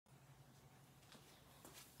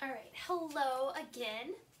All right, hello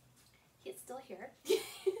again. He's still here.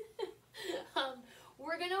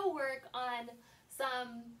 We're gonna work on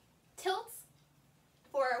some tilts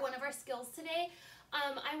for one of our skills today.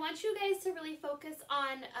 I want you guys to really focus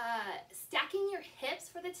on stacking your hips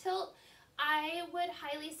for the tilt. I would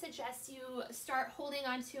highly suggest you start holding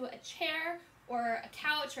onto a chair or a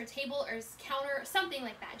couch or a table or counter or something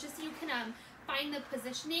like that, just so you can find the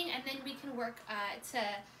positioning, and then we can work to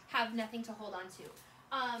have nothing to hold on to.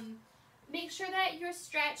 Make sure that you're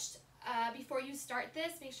stretched before you start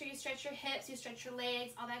this. Make sure you stretch your hips, you stretch your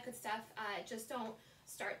legs, all that good stuff. Just don't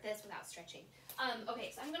start this without stretching.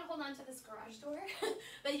 Okay, so I'm going to hold on to this garage door,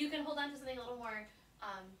 but you can hold on to something a little more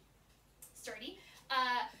sturdy.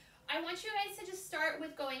 I want you guys to just start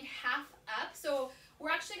with going half up. So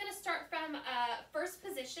we're actually going to start from first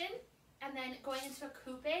position and then going into a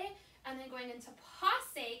coupe and then going into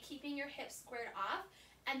passe, keeping your hips squared off.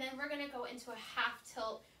 And then we're going to go into a half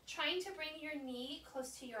tilt, trying to bring your knee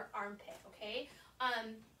close to your armpit, okay?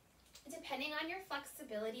 Depending on your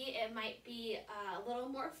flexibility, it might be a little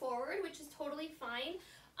more forward, which is totally fine.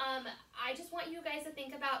 I just want you guys to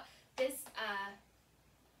think about this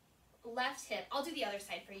left hip. I'll do the other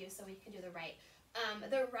side for you so we can do the right.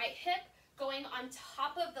 The right hip going on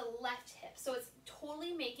top of the left hip. So it's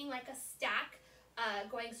totally making like a stack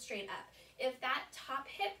going straight up. If that top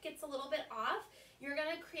hip gets a little bit off, you're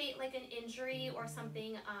going to create like an injury or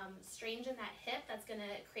something strange in that hip that's going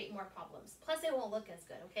to create more problems. Plus, it won't look as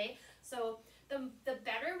good, okay? So the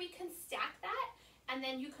better we can stack that, and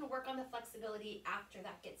then you can work on the flexibility after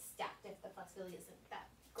that gets stacked if the flexibility isn't that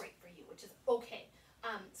great for you, which is okay.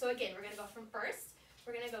 So again, we're going to go from first.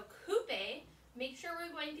 We're going to go coupe. Make sure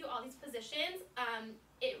we're going through all these positions.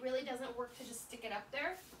 It really doesn't work to just stick it up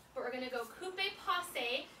there, but we're going to go coupe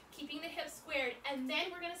passe, keeping the hips squared, and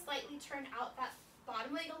then we're going to slightly turn out that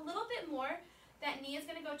bottom leg a little bit more. That knee is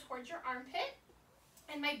going to go towards your armpit,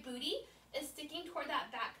 and my booty is sticking toward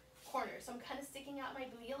that back corner. So I'm kind of sticking out my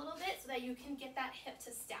booty a little bit so that you can get that hip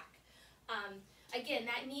to stack. Again,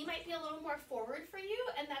 that knee might be a little more forward for you,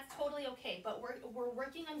 and that's totally okay, but we're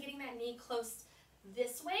working on getting that knee close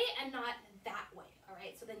this way and not that way, all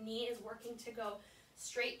right? So the knee is working to go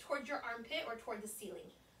straight toward your armpit or toward the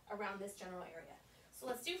ceiling around this general area. So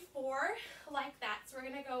let's do 4 like that. So we're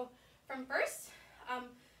going to go from first.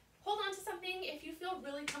 Hold on to something. If you feel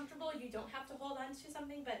really comfortable, you don't have to hold on to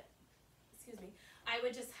something, but, excuse me, I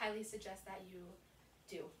would just highly suggest that you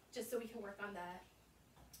do, just so we can work on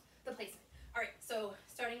the placement. All right, so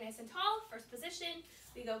starting nice and tall, first position,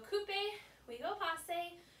 we go coupe, we go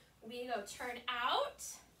passe, we go turn out,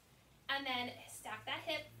 and then stack that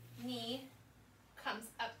hip, knee comes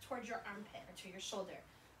up towards your armpit or to your shoulder,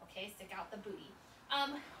 okay, stick out the booty.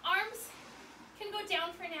 Arms can go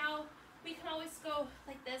down for now. We can always go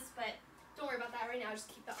like this, but don't worry about that right now.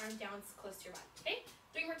 Just keep the arm down close to your body, okay?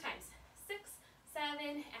 3 more times. 6,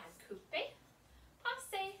 7, and coupe,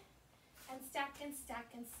 passe, and stack and stack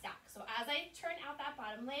and stack. So as I turn out that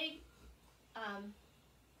bottom leg,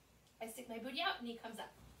 I stick my booty out, knee comes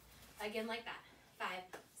up. Again like that.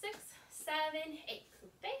 5, 6, 7, 8,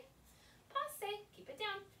 coupe, passe, keep it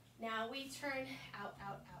down. Now we turn out,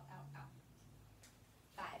 out, out, out, out.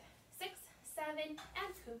 5, 6, 7,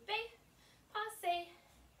 and coupe, passe,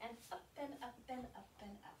 and up and up and up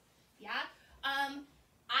and up. Yeah?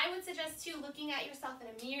 I would suggest too looking at yourself in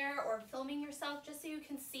a mirror or filming yourself just so you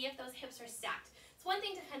can see if those hips are stacked. It's one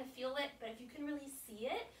thing to kind of feel it, but if you can really see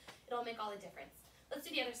it, it'll make all the difference. Let's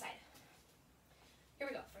do the other side. Here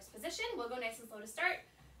we go. First position. We'll go nice and slow to start.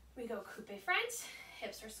 We go coupe front.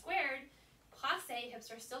 Hips are squared. Passe.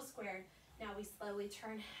 Hips are still squared. Now we slowly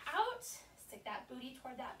turn out. Stick that booty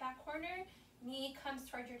toward that back corner. Knee comes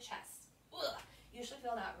toward your chest. Ugh. You should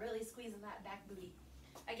feel that really squeeze in that back booty.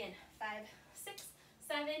 Again, 5, 6,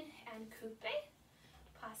 7, and coupe,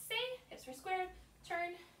 passe, hips are squared,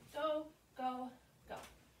 turn, go, go, go.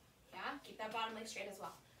 Yeah, keep that bottom leg straight as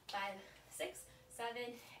well. 5, 6, 7,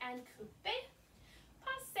 and coupe,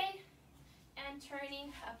 passe, and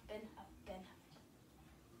turning up and up and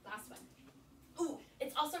up. Last one. Ooh,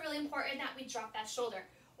 it's also really important that we drop that shoulder.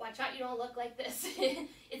 Watch out you don't look like this.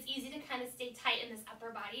 It's easy to kind of stay tight in this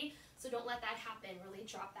upper body, so don't let that happen. Really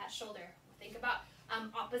drop that shoulder. Think about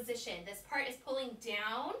opposition. This part is pulling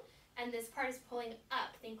down, and this part is pulling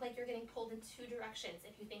up. Think like you're getting pulled in 2 directions.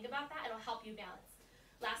 If you think about that, it'll help you balance.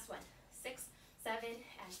 Last one. 6, 7,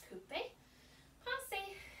 and coupe, passe,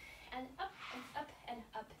 and up and up and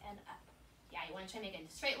up and up. Yeah, you want to try and make a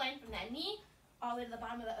straight line from that knee all the way to the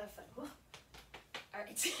bottom of the foot. Woo. All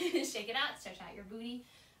right, shake it out, stretch out your booty.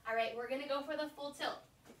 All right, we're gonna go for the full tilt.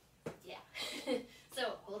 Yeah.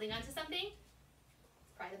 So holding on to something,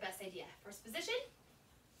 it's probably the best idea. First position,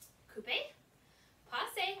 coupe,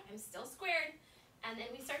 passe, I'm still squared, and then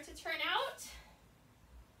we start to turn out.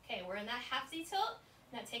 Okay, we're in that half Z tilt.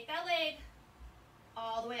 Now take that leg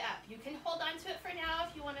all the way up. You can hold on to it for now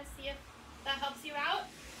if you want to see if that helps you out.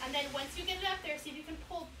 And then once you get it up there, see if you can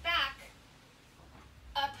pull back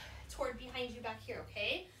up toward behind you back here,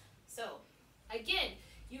 okay? So again,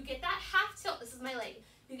 you get that half tilt. This is my leg.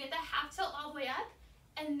 You get that half tilt all the way up,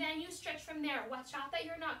 and then you stretch from there. Watch out that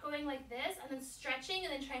you're not going like this and then stretching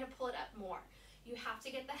and then trying to pull it up more. You have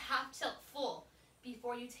to get the half tilt full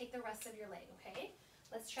before you take the rest of your leg, okay?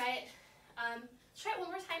 Let's try it. Try it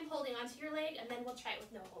one more time holding onto your leg, and then we'll try it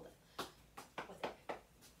with no hold it. With it.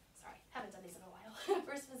 Sorry, haven't done these in a while.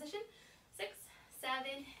 First position, 6, 7,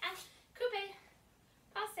 and coupe,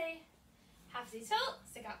 passe, half Z tilt,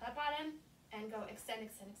 stick out that bottom, and go extend,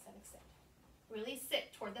 extend, extend, extend. Really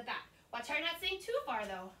sit toward the back. Watch out, not staying too far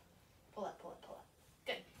though. Pull up, pull up, pull up.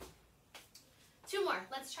 Good. 2 more.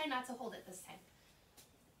 Let's try not to hold it this time.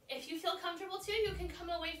 If you feel comfortable too, you can come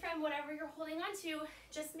away from whatever you're holding on to.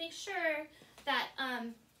 Just make sure that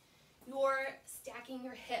you're stacking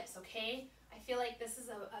your hips, okay? I feel like this is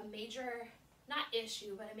a major, not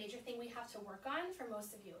issue, but a major thing we have to work on for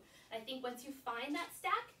most of you. And I think once you find that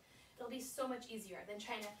stack, it'll be so much easier than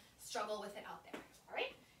trying to struggle with it out there. All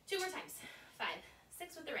right? 2 more times. 5,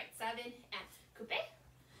 6 with the right. 7, and coupe,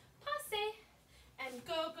 passe, and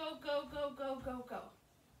go, go, go, go, go, go, go.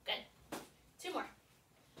 Good. 2 more.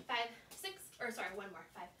 5, 6, or sorry, 1 more.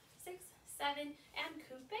 5, 6, 7, and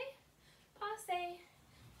coupe, passe,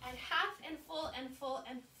 and half and full and full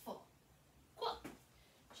and full. Cool.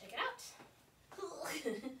 Check it out. Cool.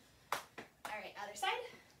 All right, other side.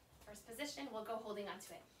 First position, we'll go holding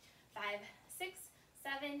onto it. 5, 6,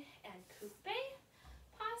 7, and coupe,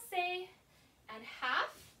 passe, and half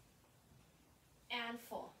and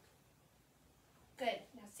full. Good.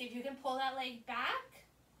 Now see if you can pull that leg back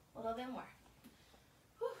a little bit more.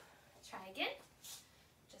 Whew. Try again.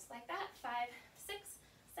 Just like that. 5, 6,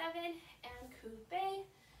 7, and coupe,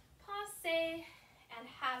 passe, and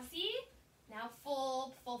half Z. Now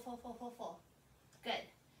full, full, full, full, full, full. Good.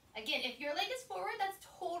 Again, if your leg is forward, that's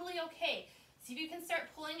totally okay. See if you can start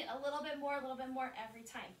pulling it a little bit more every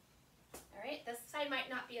time. All right, this side might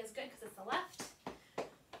not be as good because it's the left.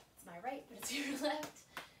 It's my right, but it's your left.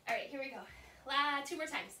 All right, here we go. 2 more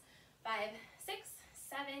times. 5, 6,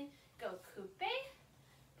 7, go coupe,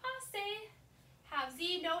 passe, half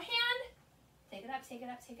Z, no hand. Take it up, take it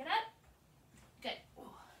up, take it up. Good. Ooh,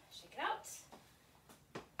 shake it out.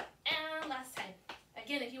 And last time.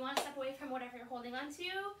 Again, if you want to step away from whatever you're holding on to,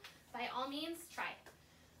 by all means, try.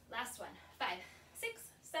 Last one. 5, 6,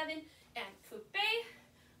 7, and coupe,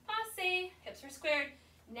 passe, hips are squared.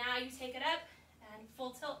 Now you take it up and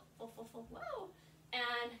full tilt, full, full, full, whoa,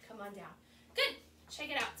 and come on down. Good, check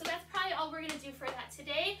it out. So that's probably all we're gonna do for that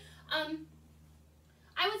today.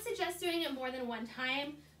 I would suggest doing it more than one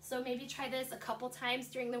time. So maybe try this a couple times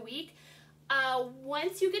during the week.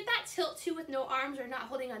 Once you get that tilt too with no arms or not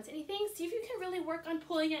holding on to anything, see if you can really work on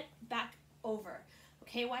pulling it back over.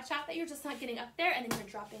 Okay, watch out that you're just not getting up there and then you're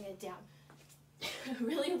dropping it down.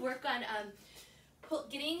 Really work on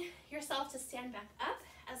getting yourself to stand back up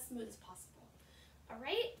as smooth as possible. All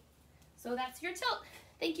right, so that's your tilt.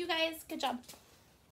 Thank you guys, good job.